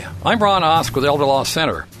 Hi, I'm Ron Osk with Elder Law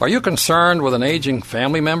Center. Are you concerned with an aging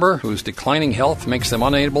family member whose declining health makes them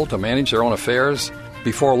unable to manage their own affairs?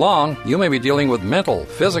 Before long, you may be dealing with mental,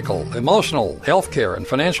 physical, emotional, healthcare, and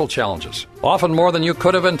financial challenges, often more than you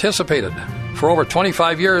could have anticipated. For over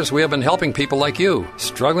 25 years, we have been helping people like you,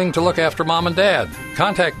 struggling to look after mom and dad.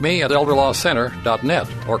 Contact me at elderlawcenter.net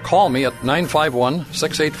or call me at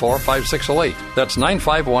 951-684-5608. That's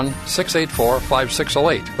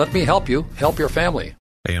 951-684-5608. Let me help you help your family.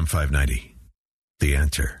 AM 590, The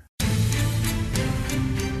Answer.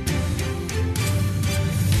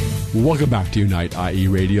 Welcome back to Unite IE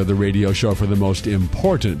Radio, the radio show for the most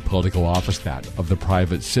important political office, that of the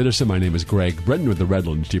private citizen. My name is Greg Britton with the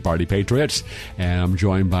Redlands Tea Party Patriots, and I'm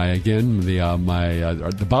joined by, again, the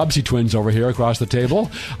Bobbsey twins over here across the table,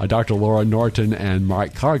 Dr. Laura Norton and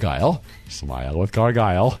Mike Cargile. Smile with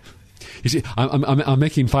Cargile. You see, I'm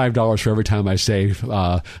making $5 for every time I say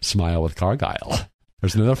smile with Cargile.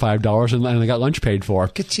 There's another $5, and I got lunch paid for.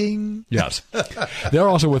 Ka-ching. Yes. They're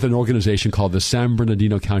also with an organization called the San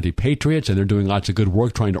Bernardino County Patriots, and they're doing lots of good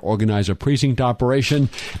work trying to organize a precinct operation.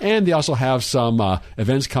 And they also have some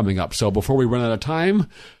events coming up. So before we run out of time,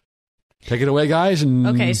 take it away, guys. And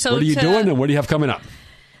okay, so what are you doing, and what do you have coming up?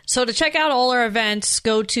 So to check out all our events,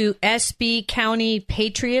 go to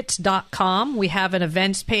sbcountypatriots.com. We have an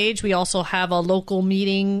events page. We also have a local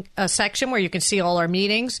meeting section where you can see all our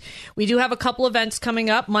meetings. We do have a couple events coming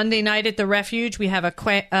up. Monday night at the Refuge, we have a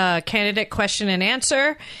candidate question and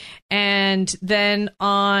answer. And then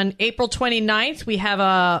on April 29th, we have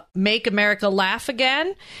a Make America Laugh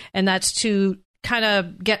Again, and that's to kind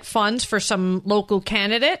of get funds for some local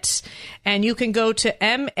candidates. And you can go to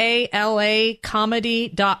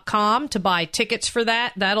malacomedy.com to buy tickets for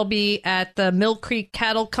that. That'll be at the Mill Creek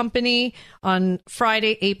Cattle Company on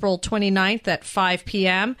Friday, April 29th at 5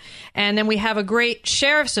 p.m. And then we have a great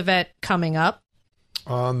sheriff's event coming up.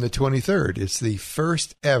 On the 23rd, it's the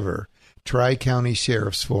first ever Tri-County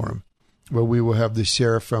Sheriff's Forum, where we will have the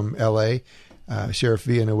sheriff from L.A., Sheriff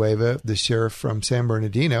Villanueva, the sheriff from San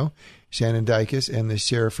Bernardino, Shannon Dykes, and the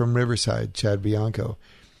sheriff from Riverside, Chad Bianco.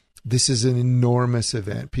 This is an enormous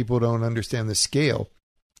event. People don't understand the scale,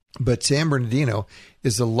 but San Bernardino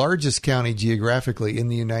is the largest county geographically in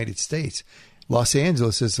the United States. Los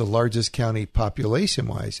Angeles is the largest county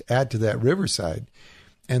population-wise. Add to that Riverside,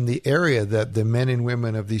 and the area that the men and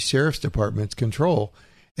women of these sheriff's departments control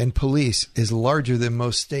and police is larger than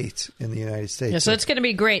most states in the United States. Yeah, so it's going to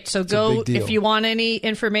be great. So go, if you want any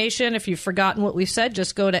information, if you've forgotten what we've said,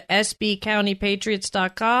 just go to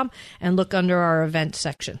sbcountypatriots.com and look under our events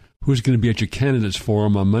section. Who's going to be at your candidates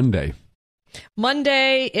forum on Monday?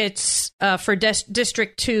 Monday, it's for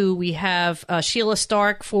District 2. We have Sheila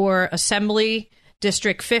Stark for Assembly,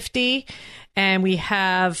 District 50. And we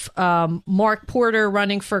have Mark Porter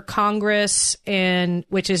running for Congress,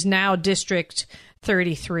 which is now District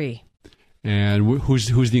 33. And who's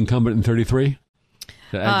the incumbent in 33?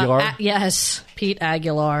 Aguilar? Yes, Pete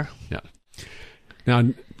Aguilar. Yeah. Now,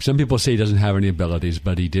 some people say he doesn't have any abilities,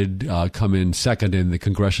 but he did come in second in the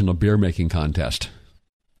congressional beer making contest.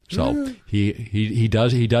 So he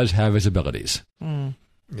does have his abilities. Mm.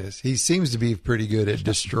 Yes, he seems to be pretty good at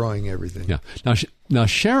destroying everything. Yeah. Now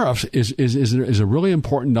sheriff is a really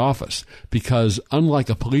important office because unlike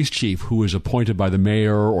a police chief who is appointed by the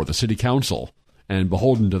mayor or the city council and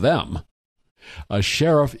beholden to them, a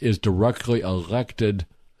sheriff is directly elected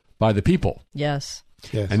by the people. Yes.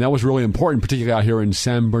 Yes. And that was really important, particularly out here in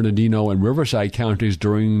San Bernardino and Riverside counties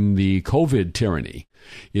during the COVID tyranny,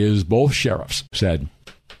 is both sheriffs said,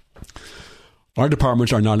 our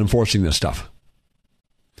departments are not enforcing this stuff.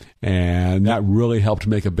 And that really helped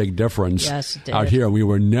make a big difference. Yes, it did. Out here. We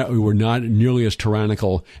were not nearly as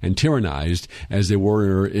tyrannical and tyrannized as they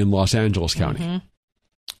were in Los Angeles County. Mm-hmm.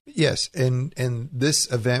 Yes, and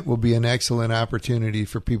this event will be an excellent opportunity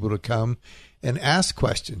for people to come and ask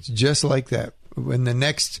questions just like that. When the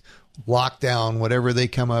next lockdown, whatever they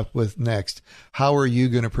come up with next, how are you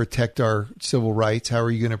going to protect our civil rights? How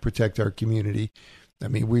are you going to protect our community? I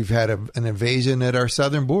mean, we've had an invasion at our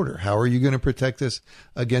southern border. How are you going to protect us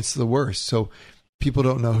against the worst? So people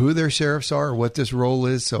don't know who their sheriffs are or what this role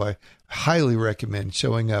is. So I highly recommend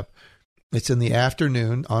showing up. It's in the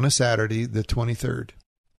afternoon on a Saturday, the 23rd.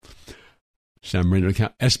 San Bernardino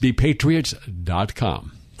County,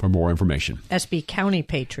 sbpatriots.com for more information. SB County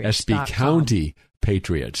Patriots. SB County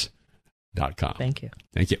Patriots.com. Thank you.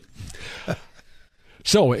 Thank you.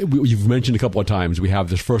 So you've mentioned a couple of times we have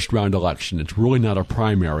this first round election. It's really not a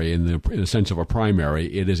primary in the sense of a primary.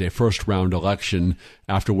 It is a first round election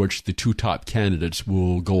after which the two top candidates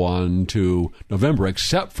will go on to November,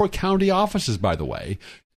 except for county offices, by the way,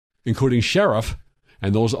 including sheriff.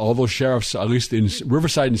 And all those sheriffs, at least in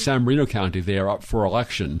Riverside and San Bernardino County, they are up for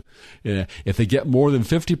election. If they get more than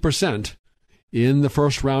 50% in the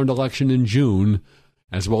first round election in June,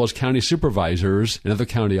 as well as county supervisors and other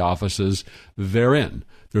county offices, they're in.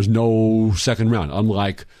 There's no second round,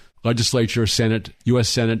 unlike legislature, Senate,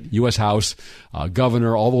 U.S. House,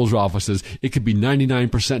 governor, all those offices. It could be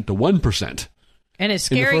 99% to 1%. And it's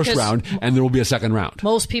scary in the first round, and there will be a second round.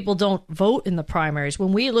 Most people don't vote in the primaries.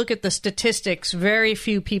 When we look at the statistics, very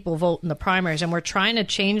few people vote in the primaries, and we're trying to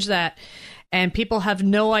change that. And people have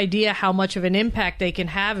no idea how much of an impact they can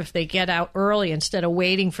have if they get out early instead of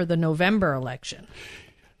waiting for the November election.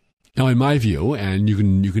 Now, in my view, and you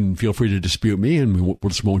can feel free to dispute me, and we'll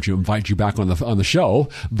just won't invite you back on the show,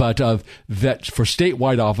 but that for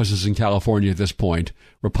statewide offices in California at this point,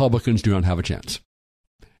 Republicans do not have a chance.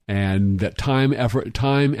 And that time,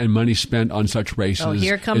 and money spent on such races. Oh,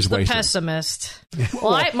 here comes the pessimist.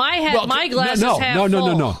 Well, my glass is half full.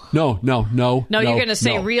 No. You're going to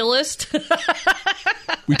say realist.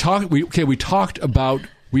 We talked about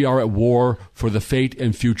we are at war for the fate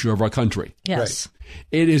and future of our country. Yes, right.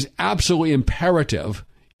 It is absolutely imperative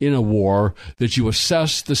in a war that you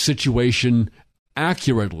assess the situation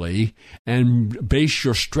accurately and base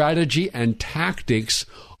your strategy and tactics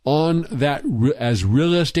on that as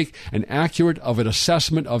realistic and accurate of an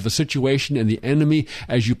assessment of the situation and the enemy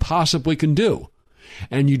as you possibly can do.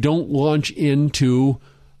 And you don't launch into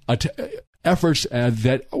efforts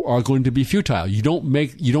that are going to be futile. You don't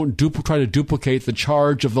try to duplicate the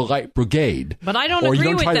charge of the Light Brigade. But I don't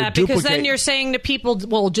agree with that, because then you're saying to people,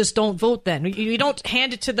 well, just don't vote then. You don't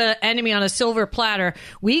hand it to the enemy on a silver platter.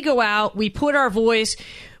 We go out, we put our voice,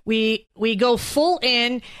 we go full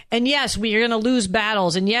in, and yes, we are going to lose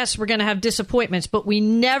battles, and yes, we're going to have disappointments, but we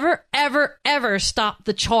never, ever, ever stop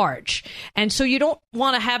the charge. And so you don't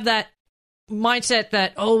want to have that mindset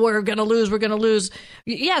that, oh, we're going to lose.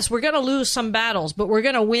 Yes, we're going to lose some battles, but we're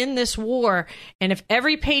going to win this war. And if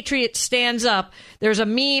every patriot stands up, there's a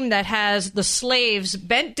meme that has the slaves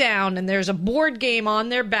bent down and there's a board game on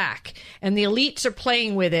their back and the elites are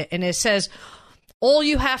playing with it. And it says, all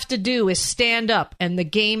you have to do is stand up and the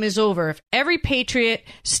game is over. If every patriot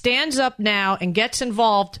stands up now and gets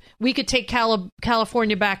involved, we could take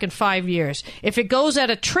California back in 5 years. If it goes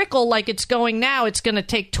at a trickle like it's going now, it's going to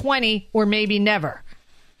take 20 or maybe never.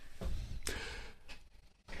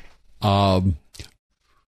 Wars,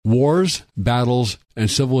 battles,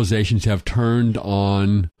 and civilizations have turned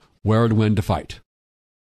on where and when to fight.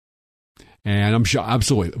 And I'm sure,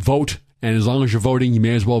 absolutely, vote. And as long as you're voting, you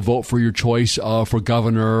may as well vote for your choice for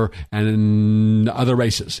governor and other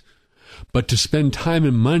races. But to spend time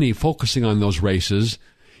and money focusing on those races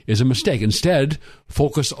is a mistake. Instead,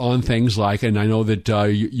 focus on things like, and I know that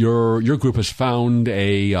your group has found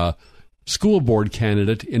a school board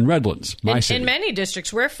candidate in Redlands, my city. In many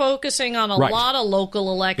districts, we're focusing on a lot of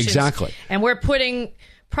local elections. Exactly. And we're putting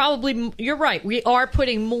you're right, we are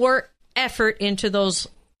putting more effort into those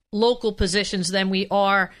local positions than we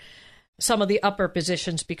are some of the upper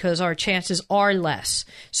positions, because our chances are less.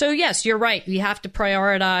 So yes, you're right. We have to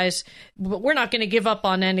prioritize, but we're not going to give up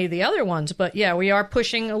on any of the other ones. But yeah, we are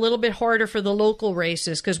pushing a little bit harder for the local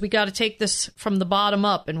races because we got to take this from the bottom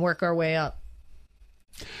up and work our way up.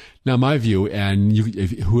 Now, my view, and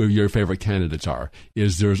who your favorite candidates are,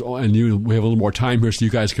 is we have a little more time here so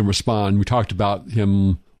you guys can respond. We talked about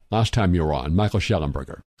him last time you were on, Michael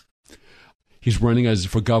Shellenberger. He's running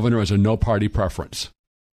for governor as a no-party preference.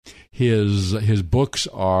 His books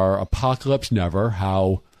are Apocalypse Never,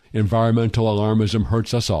 How Environmental Alarmism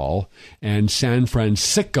Hurts Us All, and San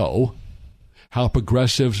Francisco, How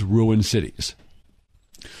Progressives Ruin Cities.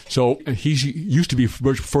 So he used to be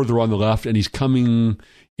much further on the left, and he's coming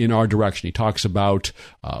in our direction. He talks about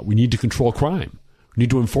we need to control crime. We need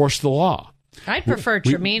to enforce the law. I'd prefer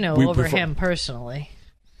Trimino over him personally.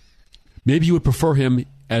 Maybe you would prefer him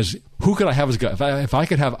as, who could I have as governor? If I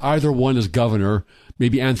could have either one as governor,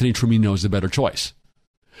 maybe Anthony Trimino is the better choice.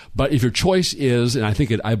 But if your choice is, and I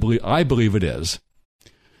believe it is,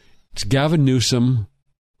 it's Gavin Newsom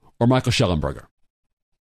or Michael Schellenberger.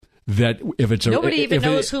 That if it's nobody even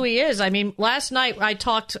knows who he is. I mean, last night I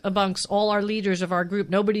talked amongst all our leaders of our group.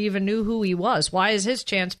 Nobody even knew who he was. Why is his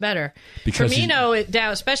chance better? Because Tremino,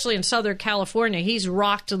 especially in Southern California, he's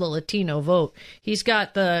rocked to the Latino vote. He's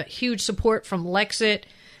got the huge support from Lexit,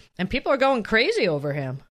 and people are going crazy over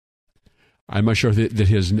him. I'm not sure that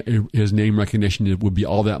his name recognition would be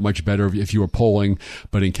all that much better if you were polling,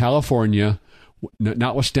 but in California,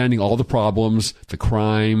 notwithstanding all the problems, the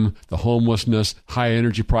crime, the homelessness, high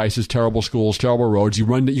energy prices, terrible schools, terrible roads, you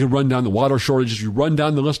run down the water shortages, you run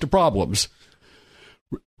down the list of problems.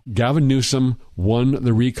 Gavin Newsom won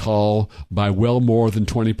the recall by well more than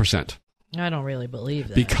 20%. I don't really believe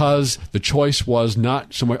that. Because the choice was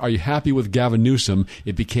not so much, are you happy with Gavin Newsom?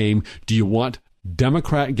 It became, do you want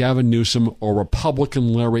Democrat Gavin Newsom or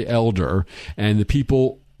Republican Larry Elder? And the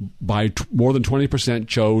people by more than 20%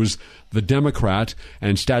 chose the Democrat,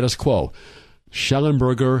 and status quo.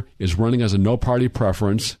 Schellenberger is running as a no-party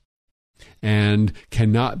preference and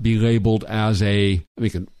cannot be labeled as they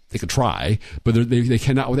could try, but they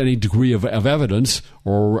cannot with any degree of evidence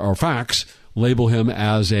or facts label him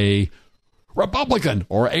as a Republican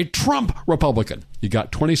or a Trump Republican. You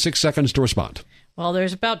got 26 seconds to respond. Well,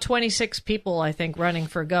 there's about 26 people, I think, running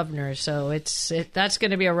for governor, so that's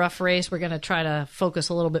going to be a rough race. We're going to try to focus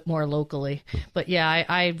a little bit more locally. But yeah,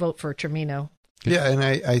 I vote for Tremino. Yeah, and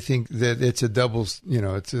I think that it's a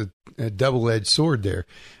double-edged sword there.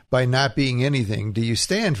 By not being anything, do you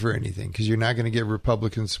stand for anything? Because you're not going to get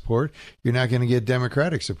Republican support. You're not going to get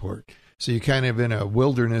Democratic support. So you're kind of in a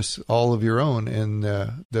wilderness all of your own in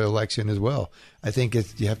the election as well. I think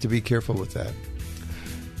you have to be careful with that.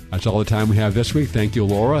 That's all the time we have this week. Thank you,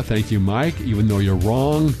 Laura. Thank you, Mike, even though you're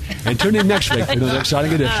wrong. And tune in next week for another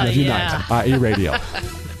exciting edition of Unite E-Radio.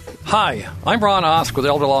 Hi, I'm Ron Osk with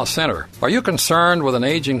Elder Law Center. Are you concerned with an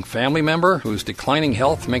aging family member whose declining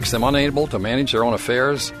health makes them unable to manage their own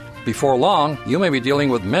affairs? Before long, you may be dealing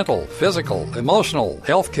with mental, physical, emotional,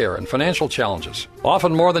 healthcare, and financial challenges,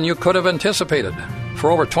 often more than you could have anticipated.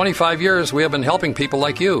 For over 25 years, we have been helping people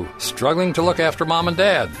like you, struggling to look after mom and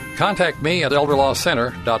dad. Contact me at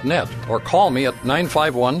elderlawcenter.net or call me at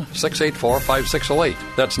 951-684-5608.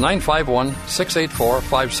 That's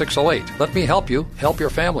 951-684-5608. Let me help you help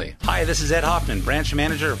your family. Hi, this is Ed Hoffman, branch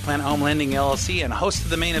manager of Planet Home Lending LLC and host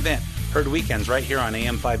of The Main Event, heard weekends right here on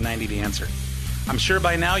AM 590 The Answer. I'm sure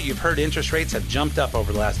by now you've heard interest rates have jumped up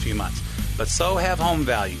over the last few months, but so have home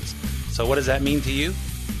values. So what does that mean to you?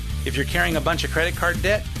 If you're carrying a bunch of credit card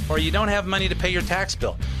debt, or you don't have money to pay your tax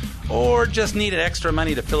bill, or just needed extra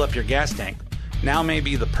money to fill up your gas tank, now may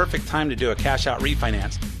be the perfect time to do a cash-out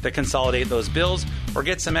refinance to consolidate those bills or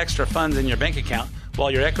get some extra funds in your bank account while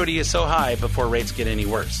your equity is so high before rates get any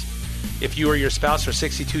worse. If you or your spouse are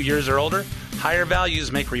 62 years or older, higher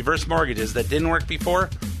values make reverse mortgages that didn't work before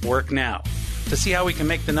work now. To see how we can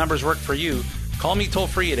make the numbers work for you, call me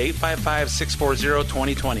toll-free at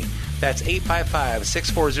 855-640-2020. That's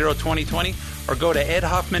 855-640-2020, or go to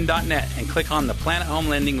edhoffman.net and click on the Planet Home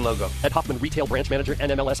Lending logo. Ed Hoffman, Retail Branch Manager,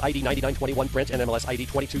 NMLS ID 9921, Branch NMLS ID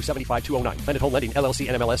 2275209. Planet Home Lending, LLC,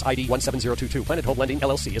 NMLS ID 17022. Planet Home Lending,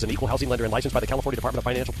 LLC is an equal housing lender and licensed by the California Department of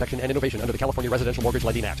Financial Protection and Innovation under the California Residential Mortgage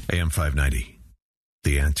Lending Act. AM 590,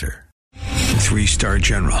 The Answer. 3-star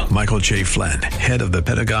General Michael J. Flynn, head of the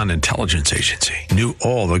Pentagon Intelligence Agency, knew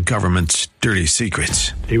all the government's dirty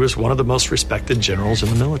secrets. He was one of the most respected generals in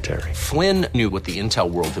the military. Flynn knew what the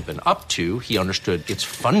intel world had been up to. He understood its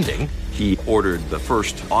funding. He ordered the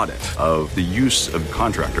first audit of the use of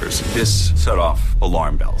contractors. This set off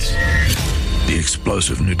alarm bells. The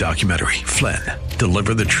explosive new documentary, Flynn,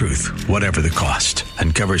 Deliver the Truth, Whatever the Cost,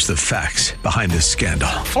 uncovers the facts behind this scandal.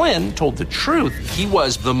 Flynn told the truth. He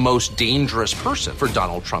was the most dangerous person for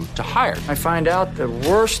Donald Trump to hire. I find out the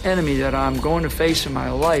worst enemy that I'm going to face in my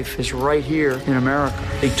life is right here in America.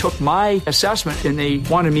 They took my assessment and they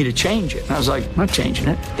wanted me to change it. And I was like, I'm not changing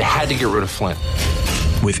it. They had to get rid of Flynn.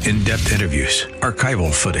 With in-depth interviews,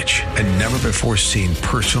 archival footage, and never-before-seen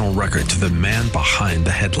personal records of the man behind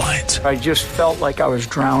the headlines. I just felt like I was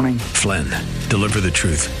drowning. Flynn, Deliver the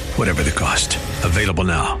Truth, Whatever the Cost. Available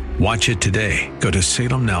now. Watch it today. Go to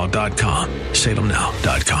salemnow.com.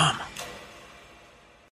 salemnow.com.